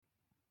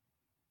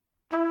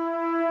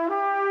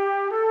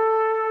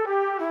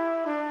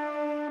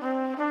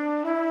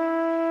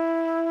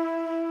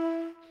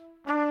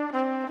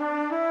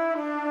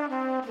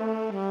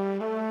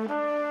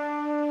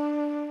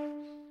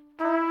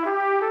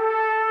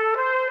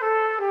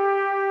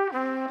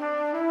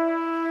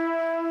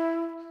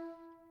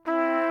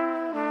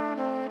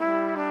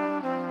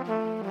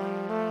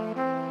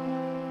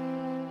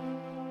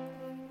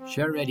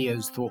Share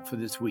Radio's thought for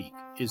this week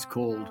is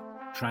called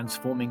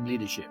Transforming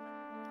Leadership,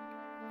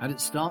 and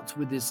it starts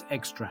with this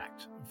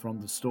extract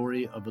from the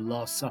story of the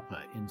Last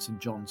Supper in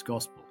St. John's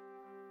Gospel.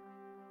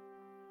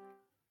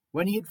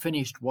 When he had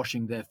finished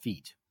washing their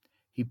feet,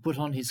 he put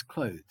on his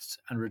clothes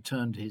and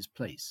returned to his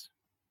place.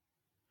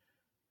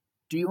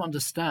 "Do you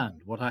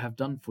understand what I have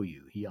done for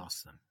you?" he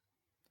asked them.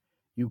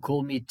 "You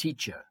call me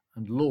teacher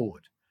and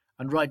Lord,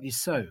 and rightly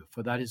so,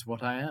 for that is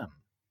what I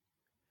am.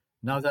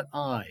 Now that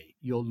I,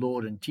 your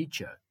Lord and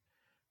teacher,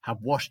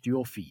 have washed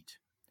your feet,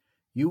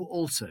 you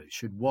also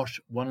should wash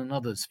one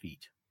another's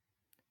feet.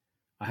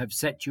 I have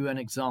set you an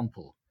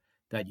example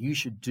that you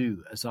should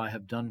do as I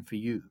have done for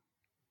you."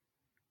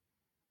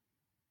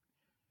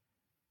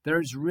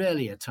 There is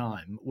rarely a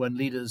time when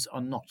leaders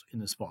are not in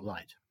the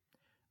spotlight,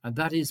 and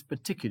that is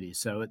particularly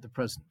so at the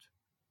present.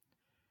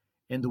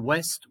 In the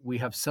West, we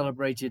have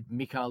celebrated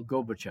Mikhail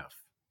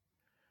Gorbachev,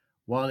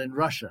 while in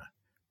Russia,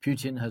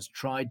 Putin has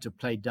tried to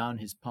play down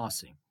his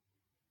passing.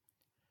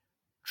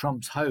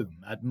 Trump's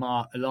home at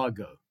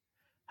Mar-a-Lago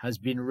has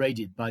been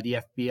raided by the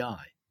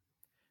FBI,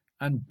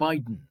 and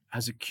Biden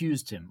has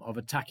accused him of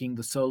attacking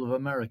the soul of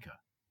America.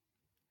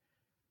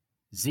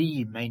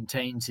 Xi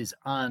maintains his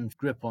iron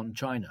grip on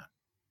China.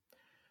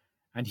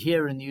 And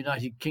here in the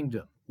United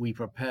Kingdom, we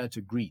prepare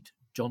to greet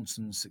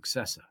Johnson's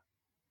successor.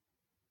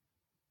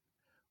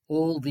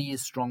 All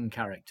these strong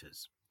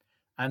characters,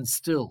 and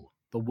still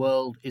the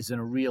world is in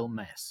a real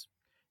mess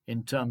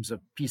in terms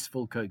of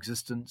peaceful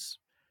coexistence,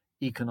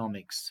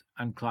 economics,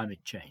 and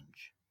climate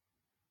change.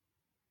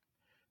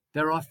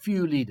 There are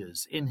few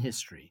leaders in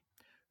history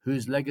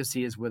whose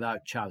legacy is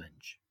without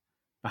challenge.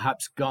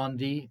 Perhaps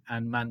Gandhi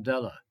and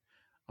Mandela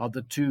are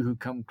the two who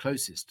come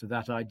closest to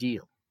that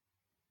ideal.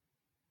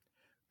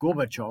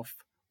 Gorbachev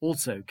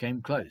also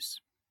came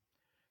close.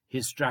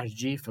 His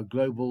strategy for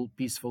global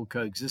peaceful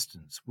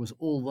coexistence was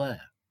all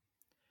there.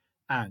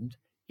 And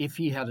if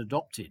he had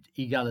adopted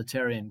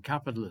egalitarian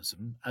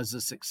capitalism as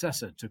a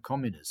successor to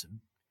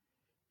communism,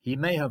 he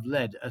may have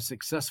led a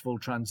successful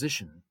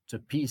transition to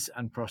peace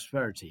and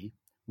prosperity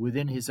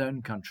within his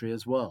own country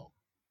as well.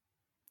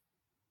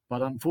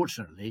 But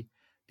unfortunately,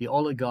 the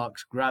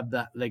oligarchs grabbed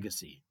that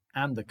legacy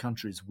and the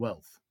country's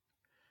wealth,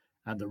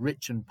 and the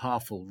rich and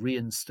powerful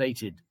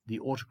reinstated the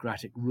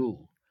autocratic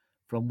rule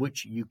from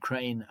which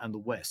Ukraine and the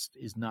West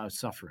is now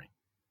suffering.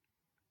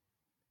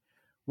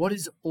 What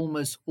is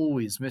almost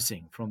always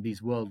missing from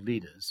these world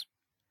leaders,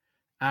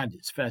 and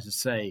it's fair to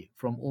say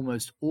from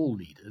almost all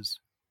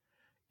leaders,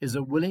 is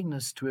a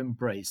willingness to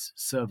embrace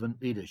servant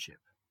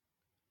leadership.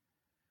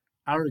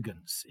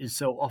 Arrogance is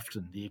so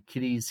often the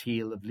Achilles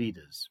heel of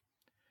leaders,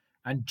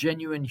 and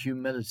genuine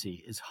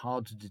humility is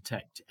hard to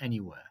detect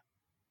anywhere.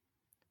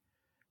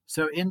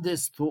 So in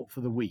this thought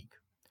for the week,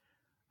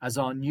 as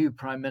our new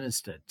Prime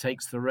Minister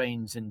takes the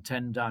reins in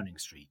 10 Downing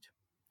Street,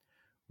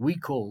 we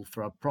call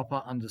for a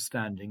proper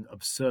understanding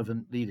of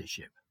servant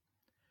leadership,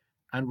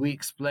 and we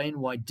explain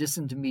why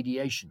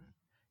disintermediation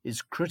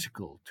is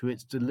critical to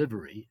its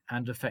delivery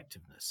and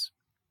effectiveness.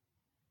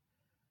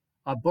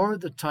 I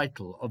borrowed the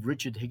title of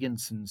Richard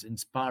Higginson's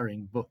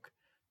inspiring book,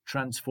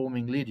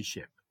 Transforming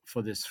Leadership,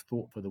 for this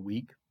thought for the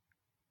week.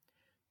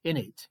 In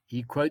it,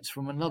 he quotes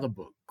from another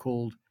book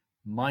called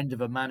Mind of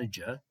a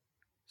Manager,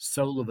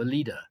 Soul of a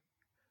Leader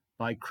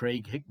by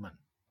Craig Hickman.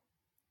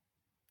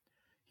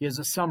 Here's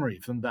a summary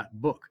from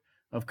that book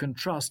of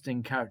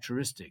contrasting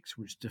characteristics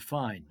which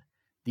define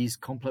these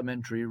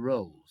complementary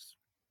roles.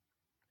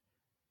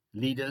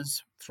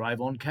 Leaders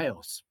thrive on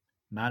chaos.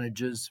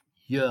 Managers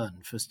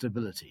yearn for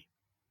stability.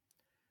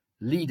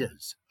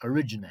 Leaders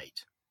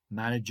originate.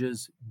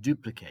 Managers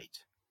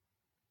duplicate.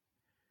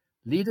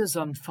 Leaders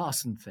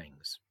unfasten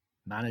things.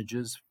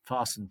 Managers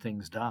fasten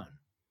things down.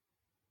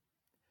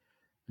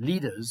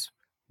 Leaders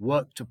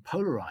work to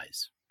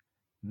polarize.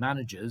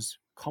 Managers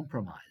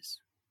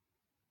compromise.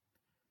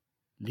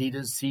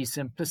 Leaders see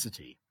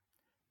simplicity.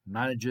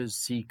 Managers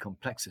see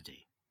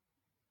complexity.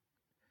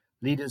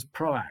 Leaders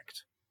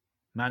proact.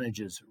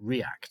 Managers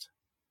react.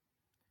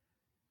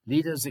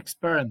 Leaders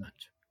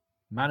experiment.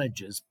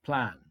 Managers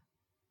plan.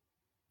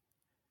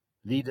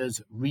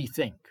 Leaders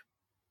rethink.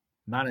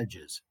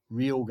 Managers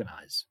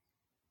reorganize.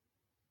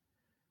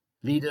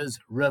 Leaders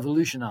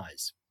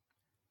revolutionize.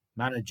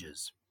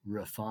 Managers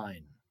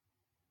refine.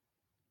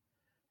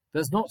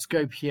 There's not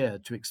scope here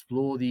to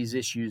explore these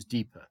issues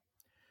deeper,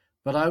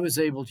 but I was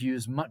able to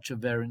use much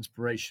of their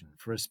inspiration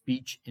for a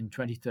speech in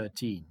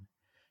 2013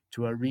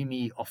 to a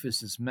REMI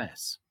officers'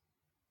 mess.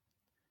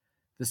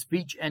 The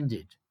speech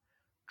ended,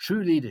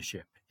 "True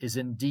leadership is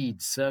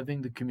indeed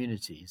serving the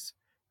communities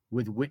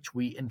with which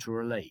we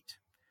interrelate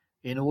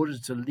in order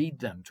to lead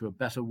them to a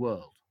better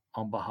world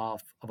on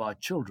behalf of our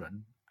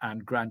children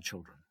and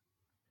grandchildren."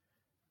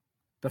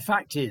 The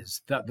fact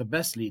is that the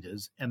best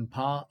leaders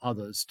empower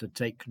others to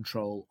take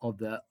control of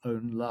their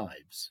own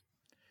lives,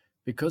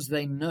 because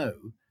they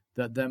know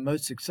that their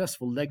most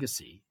successful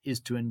legacy is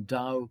to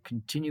endow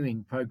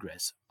continuing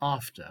progress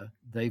after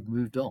they've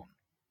moved on.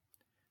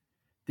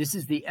 This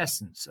is the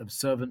essence of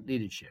servant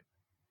leadership.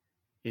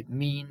 It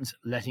means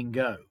letting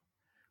go,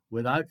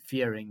 without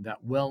fearing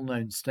that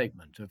well-known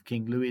statement of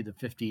King Louis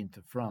XV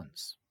of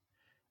France,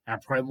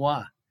 "Après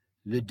moi,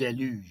 le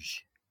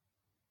déluge."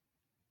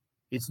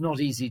 It's not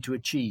easy to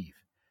achieve,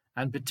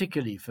 and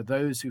particularly for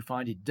those who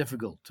find it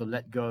difficult to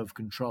let go of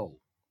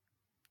control.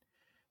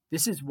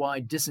 This is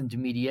why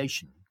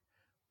disintermediation,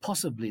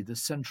 possibly the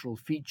central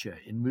feature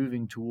in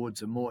moving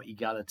towards a more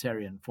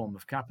egalitarian form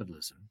of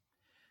capitalism,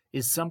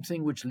 is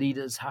something which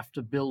leaders have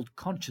to build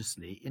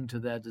consciously into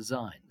their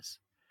designs,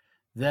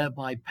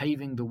 thereby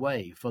paving the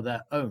way for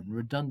their own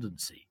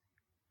redundancy.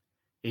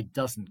 It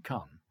doesn't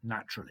come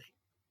naturally.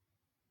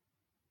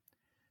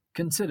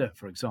 Consider,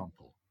 for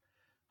example,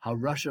 how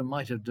Russia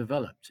might have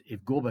developed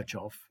if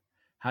Gorbachev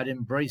had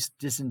embraced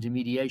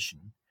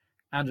disintermediation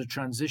and a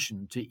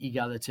transition to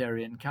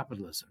egalitarian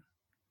capitalism.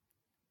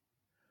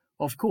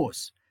 Of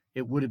course,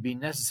 it would have been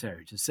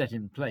necessary to set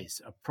in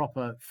place a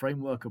proper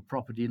framework of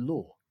property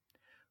law,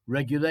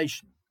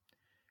 regulation,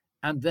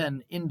 and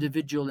then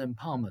individual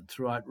empowerment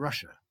throughout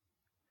Russia,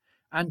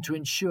 and to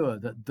ensure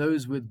that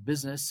those with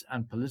business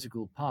and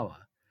political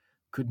power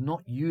could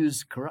not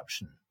use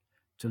corruption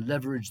to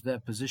leverage their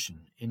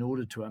position in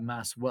order to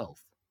amass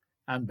wealth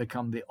and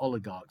become the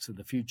oligarchs of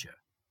the future.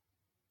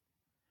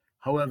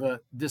 However,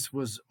 this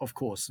was, of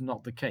course,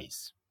 not the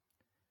case.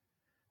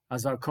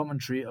 As our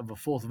commentary of the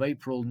 4th of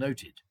April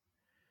noted,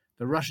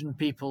 the Russian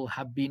people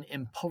have been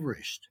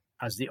impoverished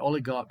as the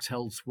oligarchs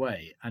held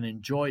sway and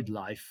enjoyed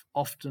life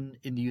often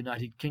in the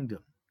United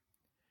Kingdom.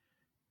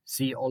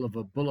 See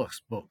Oliver Bullock's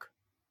book,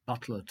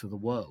 Butler to the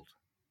World.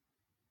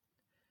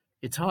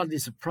 It's hardly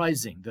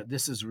surprising that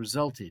this has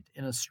resulted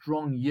in a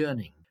strong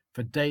yearning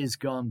for days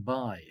gone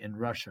by in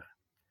Russia,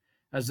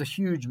 as the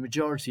huge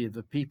majority of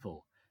the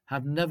people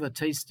have never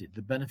tasted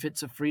the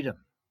benefits of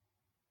freedom.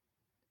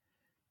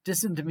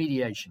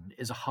 Disintermediation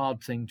is a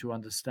hard thing to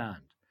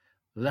understand,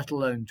 let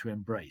alone to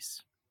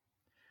embrace.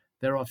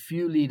 There are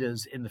few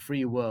leaders in the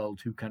free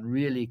world who can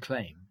really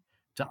claim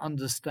to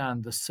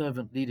understand the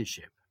servant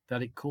leadership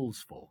that it calls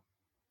for.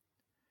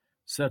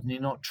 Certainly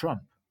not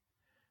Trump,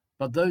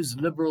 but those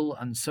liberal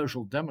and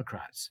social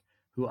democrats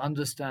who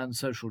understand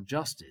social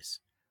justice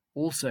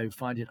also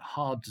find it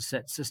hard to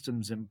set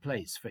systems in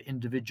place for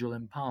individual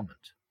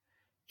empowerment,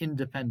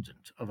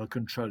 independent of a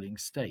controlling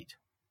state.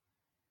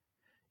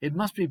 It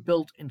must be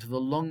built into the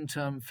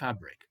long-term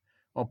fabric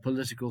of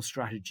political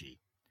strategy,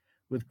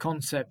 with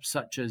concepts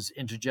such as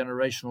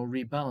intergenerational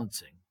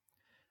rebalancing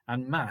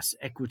and mass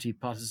equity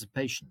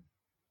participation,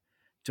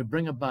 to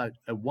bring about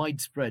a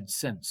widespread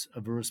sense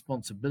of a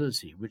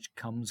responsibility which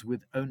comes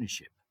with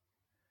ownership,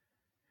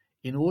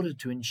 in order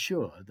to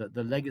ensure that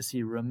the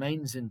legacy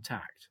remains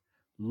intact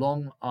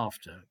long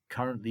after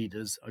current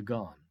leaders are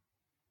gone.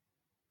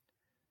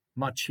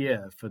 Much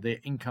here for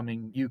the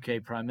incoming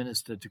UK Prime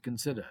Minister to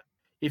consider,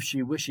 if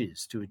she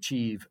wishes to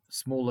achieve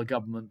smaller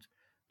government,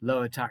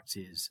 lower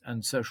taxes,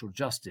 and social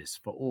justice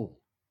for all.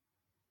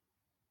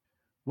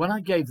 When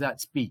I gave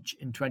that speech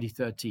in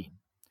 2013,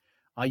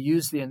 I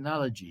used the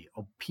analogy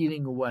of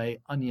peeling away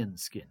onion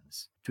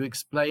skins to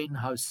explain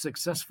how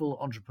successful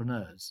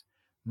entrepreneurs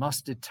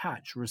must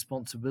detach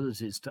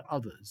responsibilities to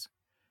others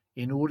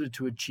in order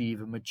to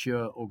achieve a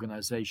mature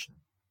organization.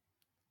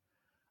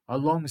 A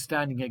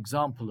long-standing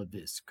example of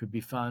this could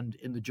be found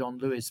in the John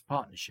Lewis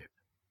Partnership.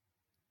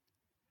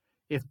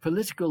 If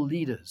political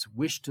leaders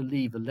wish to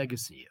leave a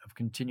legacy of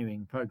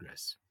continuing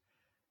progress,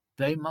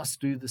 they must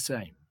do the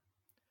same,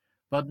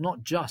 but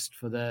not just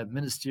for their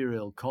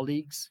ministerial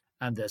colleagues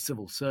and their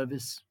civil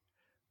service,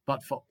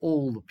 but for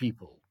all the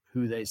people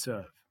who they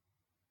serve.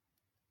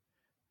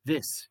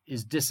 This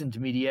is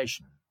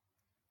disintermediation.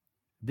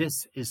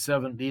 This is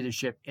servant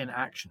leadership in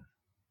action.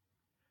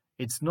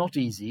 It's not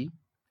easy,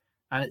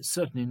 and it's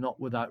certainly not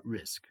without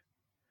risk,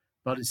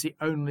 but it's the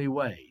only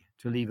way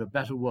to leave a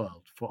better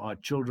world for our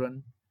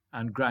children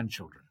and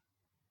grandchildren.